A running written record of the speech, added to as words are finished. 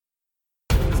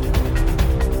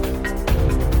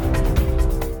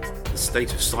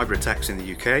state of cyber attacks in the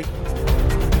UK,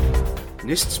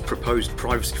 NIST's proposed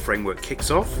privacy framework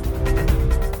kicks off,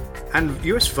 and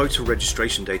US voter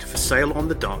registration data for sale on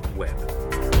the dark web.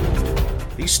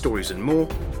 These stories and more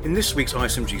in this week's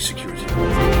ISMG Security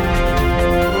Report.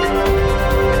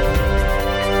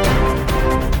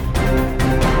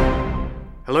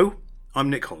 Hello, I'm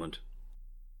Nick Holland.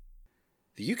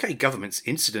 The UK government's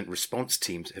incident response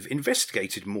teams have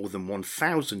investigated more than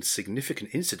 1,000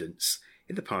 significant incidents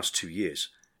in the past 2 years.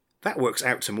 That works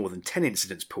out to more than 10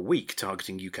 incidents per week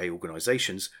targeting UK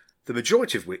organisations, the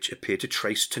majority of which appear to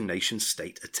trace to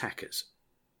nation-state attackers.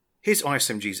 Here's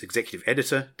ISMG's executive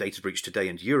editor, Data Breach Today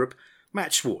and Europe,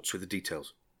 Matt Schwartz with the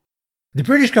details. The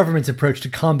British government's approach to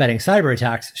combating cyber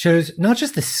attacks shows not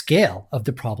just the scale of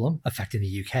the problem affecting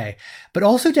the UK, but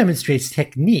also demonstrates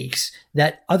techniques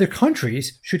that other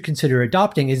countries should consider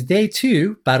adopting as they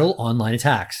too battle online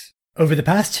attacks. Over the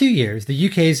past 2 years, the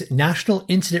UK's National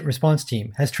Incident Response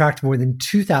Team has tracked more than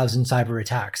 2,000 cyber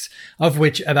attacks, of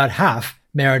which about half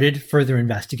merited further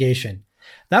investigation.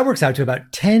 That works out to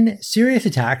about 10 serious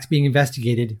attacks being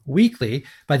investigated weekly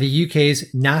by the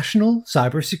UK's National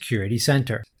Cybersecurity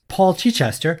Centre. Paul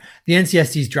Chichester, the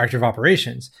NCSC's Director of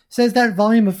Operations, says that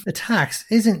volume of attacks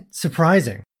isn't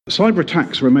surprising. Cyber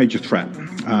attacks are a major threat.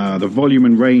 The volume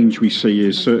and range we see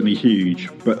is certainly huge,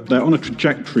 but they're on a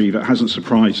trajectory that hasn't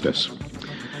surprised us.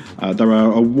 There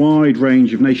are a wide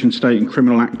range of nation-state and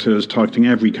criminal actors targeting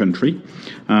every country.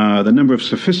 The number of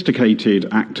sophisticated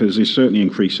actors is certainly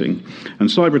increasing, and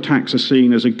cyber attacks are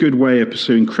seen as a good way of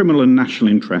pursuing criminal and national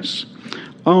interests.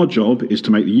 Our job is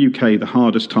to make the UK the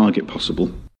hardest target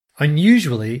possible.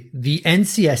 Unusually, the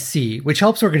NCSC, which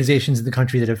helps organizations in the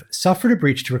country that have suffered a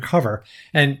breach to recover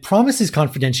and promises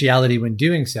confidentiality when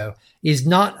doing so, is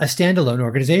not a standalone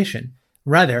organization.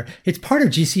 Rather, it's part of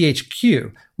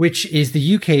GCHQ, which is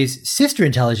the UK's sister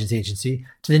intelligence agency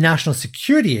to the National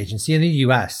Security Agency in the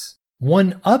US.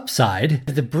 One upside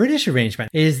of the British arrangement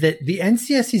is that the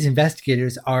NCSC's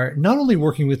investigators are not only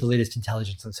working with the latest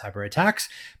intelligence on cyber attacks,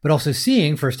 but also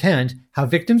seeing firsthand how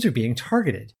victims are being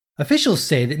targeted. Officials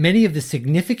say that many of the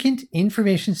significant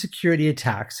information security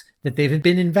attacks that they've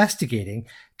been investigating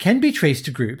can be traced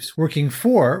to groups working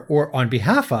for or on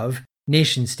behalf of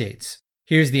nation states.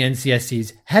 Here's the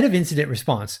NCSC's head of incident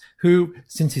response, who,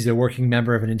 since he's a working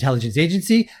member of an intelligence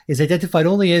agency, is identified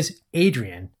only as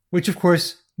Adrian, which of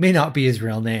course may not be his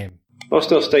real name.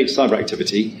 Hostile state cyber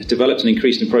activity has developed and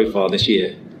increased in profile this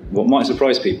year. What might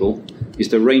surprise people is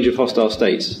the range of hostile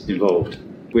states involved.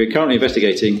 We are currently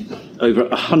investigating over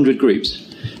 100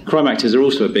 groups. Crime actors are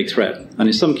also a big threat, and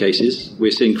in some cases, we're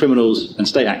seeing criminals and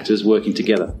state actors working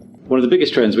together. One of the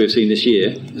biggest trends we've seen this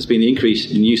year has been the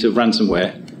increase in use of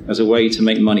ransomware as a way to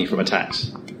make money from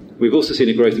attacks. We've also seen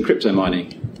a growth in crypto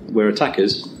mining, where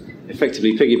attackers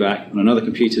effectively piggyback on another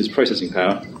computer's processing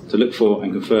power to look for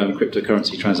and confirm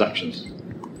cryptocurrency transactions.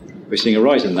 We're seeing a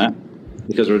rise in that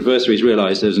because our adversaries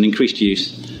realise there's an increased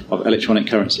use of electronic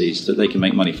currencies that they can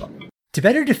make money from. To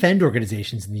better defend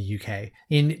organizations in the UK,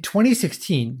 in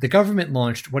 2016, the government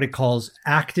launched what it calls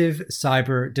Active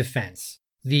Cyber Defence.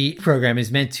 The program is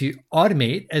meant to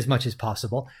automate as much as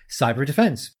possible cyber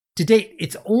defense. To date,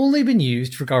 it's only been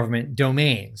used for government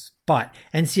domains, but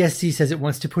NCSC says it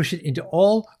wants to push it into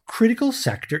all critical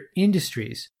sector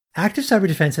industries. Active Cyber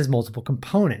Defense has multiple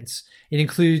components. It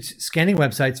includes scanning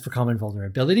websites for common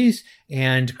vulnerabilities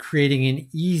and creating an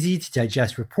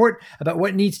easy-to-digest report about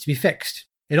what needs to be fixed.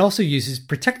 It also uses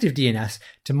protective DNS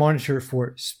to monitor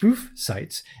for spoof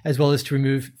sites, as well as to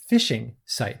remove phishing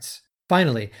sites.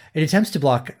 Finally, it attempts to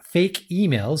block fake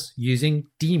emails using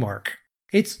DMARC.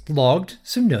 It's logged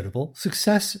some notable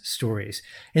success stories.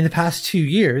 In the past 2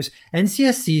 years,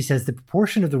 NCSC says the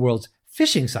proportion of the world's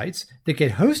phishing sites that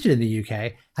get hosted in the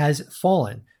UK has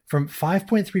fallen from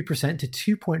 5.3%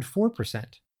 to 2.4%.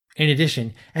 In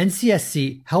addition,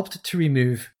 NCSC helped to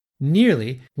remove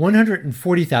nearly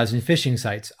 140,000 phishing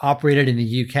sites operated in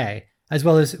the UK, as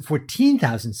well as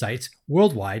 14,000 sites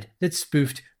worldwide that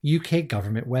spoofed UK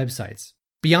government websites.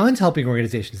 Beyond helping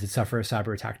organizations that suffer a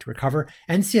cyber attack to recover,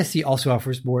 NCSC also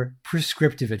offers more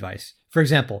prescriptive advice. For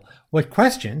example, what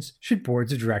questions should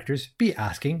boards of directors be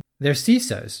asking their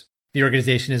CISOs? The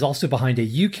organization is also behind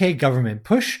a UK government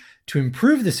push to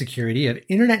improve the security of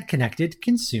internet-connected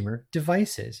consumer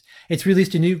devices. It's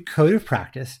released a new code of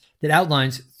practice that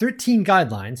outlines 13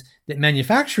 guidelines that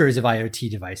manufacturers of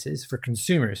IoT devices for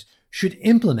consumers should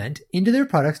implement into their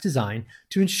product's design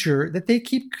to ensure that they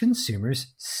keep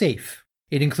consumers safe.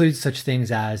 It includes such things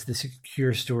as the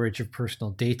secure storage of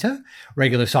personal data,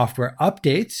 regular software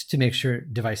updates to make sure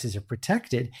devices are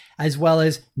protected, as well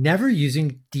as never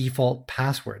using default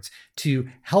passwords to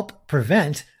help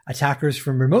prevent attackers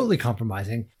from remotely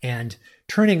compromising and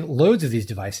turning loads of these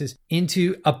devices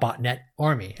into a botnet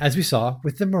army, as we saw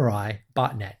with the Mirai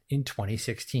botnet in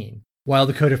 2016. While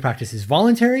the code of practice is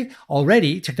voluntary,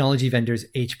 already technology vendors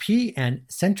HP and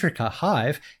Centrica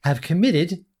Hive have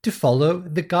committed to follow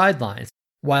the guidelines.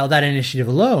 While that initiative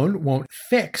alone won't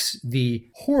fix the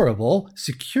horrible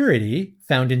security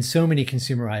found in so many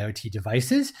consumer IoT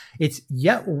devices, it's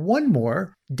yet one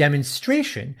more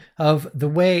demonstration of the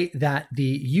way that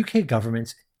the UK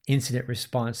government's incident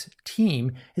response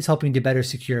team is helping to better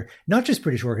secure not just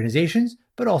British organizations,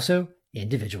 but also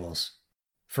individuals.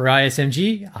 For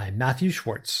ISMG, I'm Matthew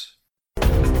Schwartz.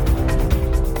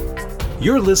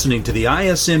 You're listening to the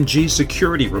ISMG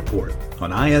Security Report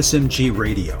on ISMG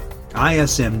Radio.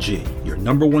 ISMG, your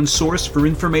number one source for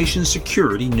information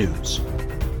security news.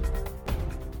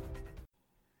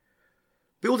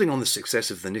 Building on the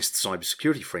success of the NIST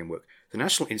cybersecurity framework, the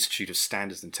National Institute of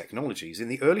Standards and Technology is in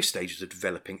the early stages of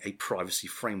developing a privacy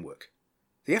framework.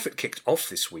 The effort kicked off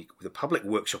this week with a public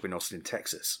workshop in Austin,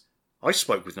 Texas. I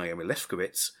spoke with Naomi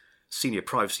Lefkowitz, Senior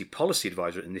Privacy Policy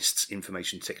Advisor at NIST's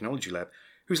Information Technology Lab,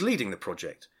 who's leading the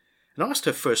project, and asked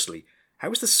her firstly,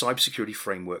 how is the cybersecurity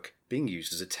framework being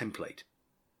used as a template?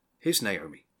 Here's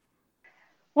Naomi.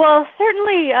 Well,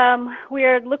 certainly we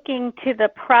are looking to the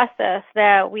process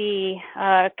that we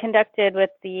conducted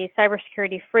with the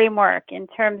cybersecurity framework in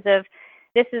terms of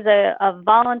this is a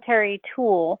voluntary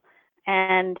tool,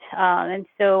 and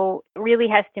so it really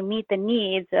has to meet the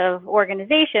needs of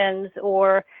organizations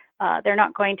or they're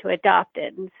not going to adopt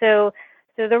it. And so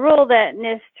the role that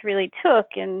NIST really took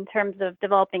in terms of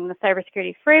developing the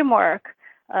cybersecurity framework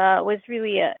was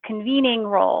really a convening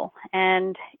role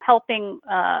and helping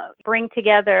bring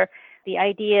together the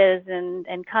ideas and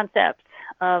concepts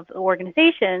of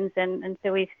organizations. And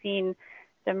so we've seen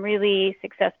some really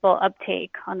successful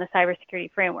uptake on the cybersecurity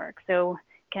framework. So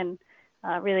can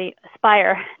really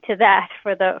aspire to that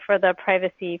for the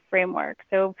privacy framework.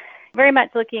 So very much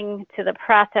looking to the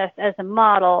process as a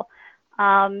model.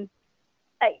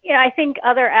 I think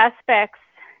other aspects,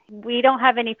 we don't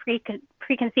have any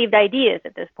preconceived ideas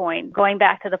at this point. Going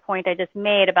back to the point I just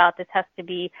made about this has to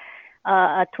be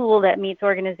a tool that meets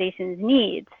organizations'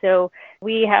 needs. So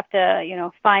we have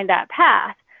to, find that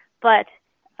path. But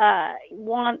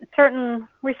we're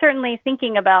certainly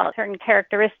thinking about certain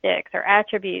characteristics or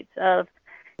attributes of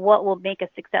what will make a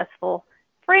successful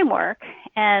framework,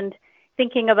 and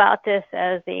thinking about this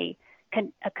as a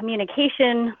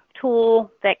communication tool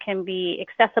that can be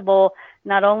accessible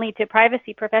not only to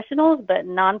privacy professionals, but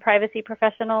non-privacy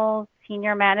professionals,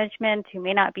 senior management who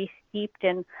may not be steeped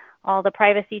in all the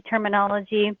privacy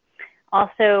terminology.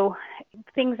 Also,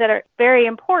 things that are very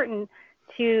important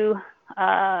to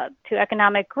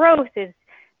economic growth is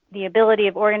the ability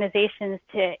of organizations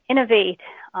to innovate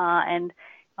and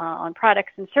on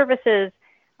products and services.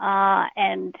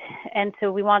 And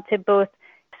so we want to both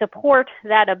support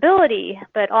that ability,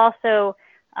 but also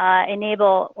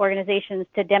enable organizations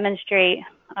to demonstrate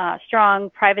strong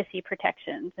privacy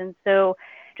protections. And so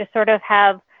to sort of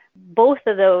have both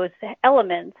of those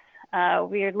elements,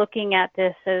 we are looking at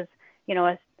this as,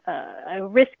 a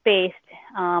risk-based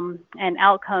and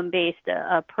outcome-based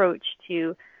approach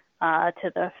to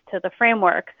the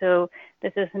framework. So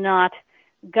this is not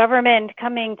government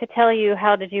coming to tell you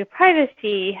how to do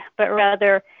privacy, but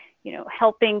rather,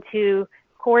 helping to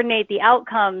coordinate the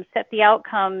outcomes, set the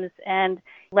outcomes, and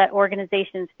let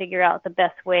organizations figure out the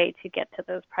best way to get to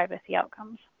those privacy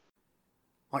outcomes.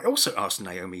 I also asked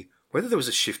Naomi whether there was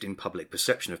a shift in public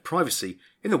perception of privacy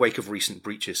in the wake of recent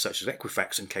breaches such as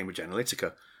Equifax and Cambridge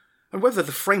Analytica, and whether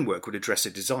the framework would address a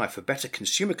desire for better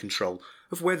consumer control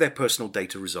of where their personal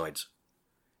data resides.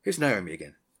 Here's Naomi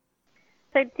again.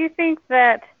 So I do think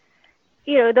that,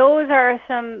 those are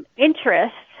some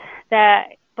interests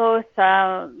that both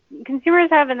consumers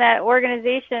have and that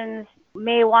organizations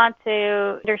may want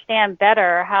to understand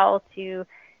better how to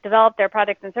develop their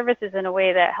products and services in a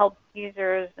way that helps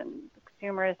users and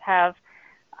consumers have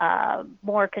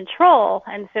more control.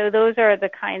 And so those are the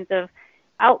kinds of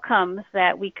outcomes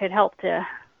that we could help to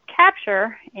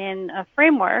capture in a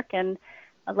framework and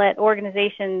let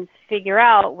organizations figure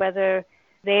out whether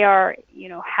they are,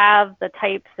 have the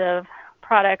types of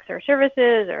products or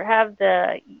services or have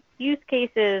the use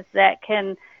cases that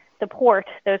can support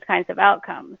those kinds of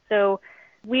outcomes. So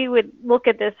we would look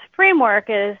at this framework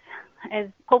as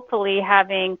hopefully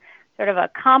having sort of a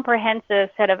comprehensive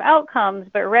set of outcomes,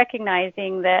 but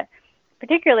recognizing that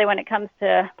particularly when it comes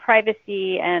to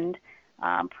privacy and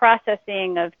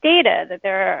processing of data, that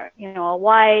there are, a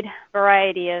wide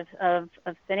variety of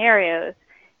scenarios.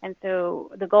 And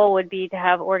so the goal would be to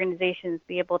have organizations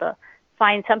be able to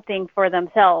find something for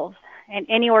themselves. And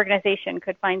any organization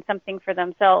could find something for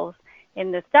themselves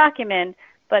in this document,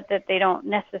 but that they don't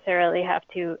necessarily have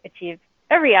to achieve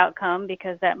every outcome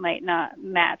because that might not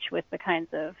match with the kinds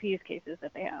of use cases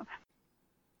that they have.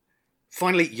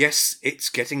 Finally, yes, it's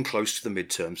getting close to the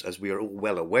midterms, as we are all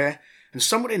well aware, and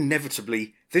somewhat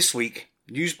inevitably, this week,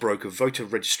 news broke of voter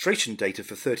registration data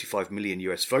for 35 million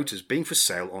US voters being for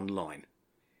sale online.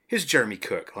 Here's Jeremy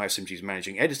Kirk, ISMG's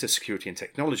Managing Editor, Security and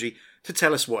Technology, to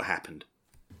tell us what happened.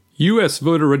 U.S.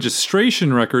 voter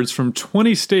registration records from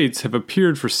 20 states have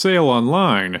appeared for sale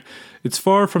online. It's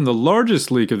far from the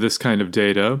largest leak of this kind of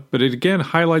data, but it again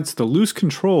highlights the loose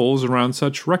controls around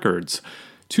such records.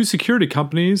 Two security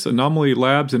companies, Anomaly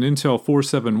Labs and Intel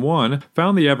 471,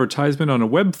 found the advertisement on a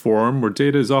web forum where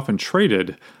data is often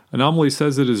traded. Anomaly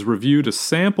says it has reviewed a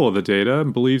sample of the data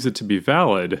and believes it to be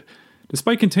valid.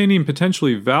 Despite containing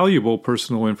potentially valuable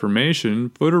personal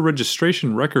information, voter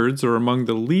registration records are among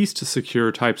the least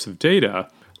secure types of data.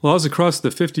 Laws across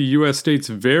the 50 U.S. states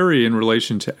vary in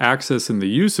relation to access and the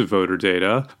use of voter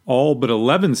data. All but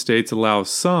 11 states allow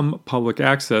some public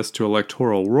access to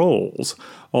electoral rolls.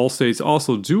 All states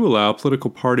also do allow political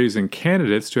parties and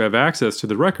candidates to have access to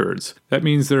the records. That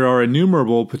means there are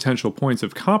innumerable potential points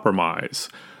of compromise.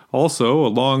 Also, a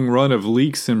long run of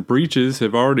leaks and breaches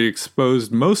have already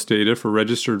exposed most data for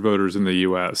registered voters in the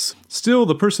U.S. Still,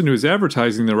 the person who is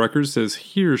advertising the records says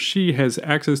he or she has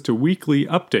access to weekly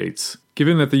updates.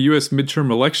 Given that the U.S.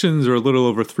 midterm elections are a little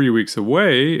over 3 weeks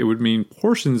away, it would mean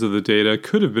portions of the data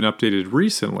could have been updated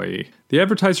recently. The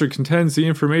advertiser contends the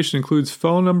information includes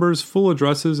phone numbers, full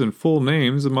addresses, and full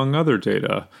names, among other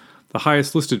data. The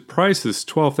highest listed price is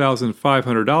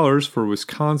 $12,500 for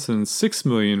Wisconsin's 6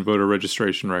 million voter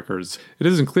registration records. It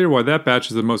isn't clear why that batch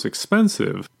is the most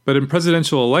expensive, but in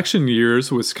presidential election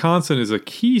years, Wisconsin is a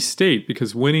key state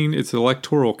because winning its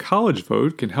electoral college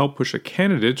vote can help push a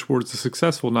candidate towards a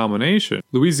successful nomination.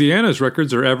 Louisiana's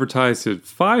records are advertised at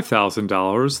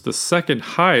 $5,000, the second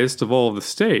highest of all of the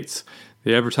states.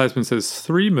 The advertisement says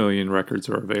 3 million records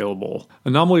are available.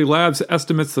 Anomaly Labs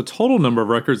estimates the total number of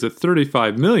records at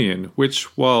 35 million,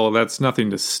 which, while that's nothing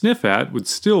to sniff at, would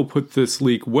still put this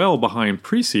leak well behind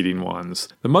preceding ones.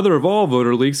 The mother of all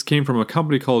voter leaks came from a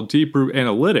company called Deeproot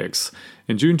Analytics.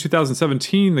 In June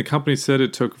 2017, the company said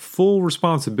it took full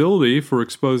responsibility for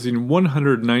exposing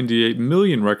 198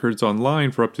 million records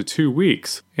online for up to 2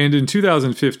 weeks. And in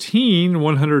 2015,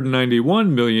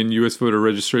 191 million U.S. voter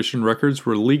registration records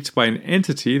were leaked by an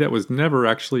entity that was never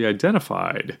actually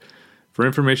identified. For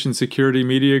Information Security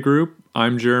Media Group,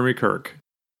 I'm Jeremy Kirk.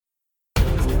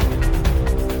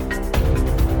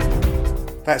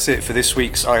 That's it for this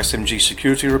week's ISMG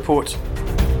Security Report.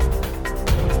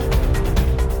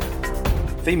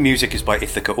 Theme music is by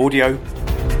Ithaca Audio.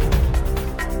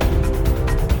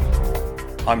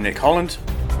 I'm Nick Holland.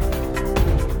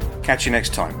 Catch you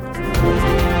next time.